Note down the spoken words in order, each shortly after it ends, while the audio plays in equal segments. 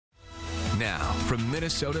Now, from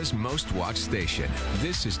Minnesota's most watched station,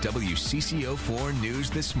 this is WCCO-4 News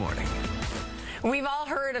This Morning. We've all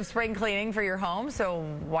heard of spring cleaning for your home, so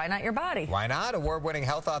why not your body? Why not? Award-winning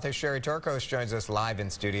health author Sherry Torkos joins us live in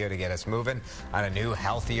studio to get us moving on a new,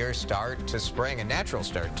 healthier start to spring. A natural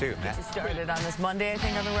start, too. Matt started on this Monday, I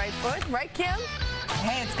think, on the right foot. Right, Kim?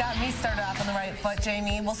 Hey, it's got me started off on the right foot,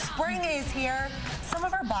 Jamie. Well, spring is here. Some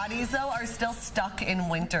of our bodies, though, are still stuck in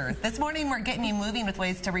winter. This morning, we're getting you moving with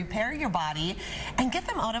ways to repair your body and get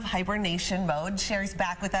them out of hibernation mode. Sherry's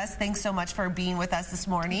back with us. Thanks so much for being with us this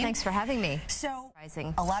morning. Thanks for having me. So,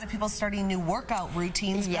 a lot of people starting new workout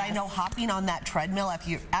routines, yes. But I know hopping on that treadmill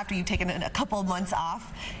after you've taken a couple of months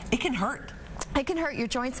off, it can hurt. It can hurt. Your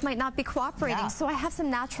joints might not be cooperating. Yeah. So I have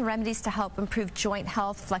some natural remedies to help improve joint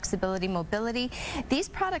health, flexibility, mobility. These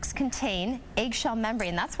products contain eggshell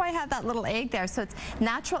membrane. That's why I have that little egg there. So it's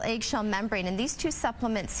natural eggshell membrane. And these two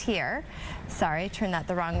supplements here, sorry, I turned that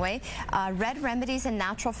the wrong way, Red Remedies and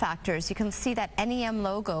Natural Factors. You can see that NEM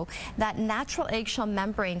logo. That natural eggshell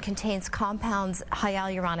membrane contains compounds,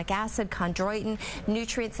 hyaluronic acid, chondroitin,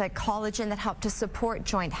 nutrients like collagen that help to support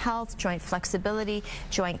joint health, joint flexibility,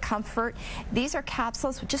 joint comfort. These are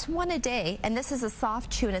capsules, just one a day, and this is a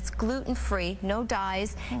soft chew, and it's gluten-free, no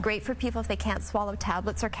dyes, great for people if they can't swallow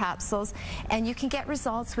tablets or capsules, and you can get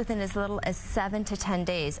results within as little as 7 to 10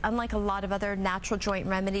 days. Unlike a lot of other natural joint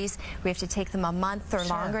remedies, we have to take them a month or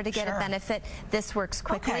longer to get a benefit. This works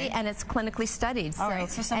quickly, and it's clinically studied. All right,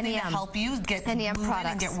 so something to help you get moving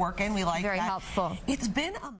and get working. We like that. Very helpful. It's been a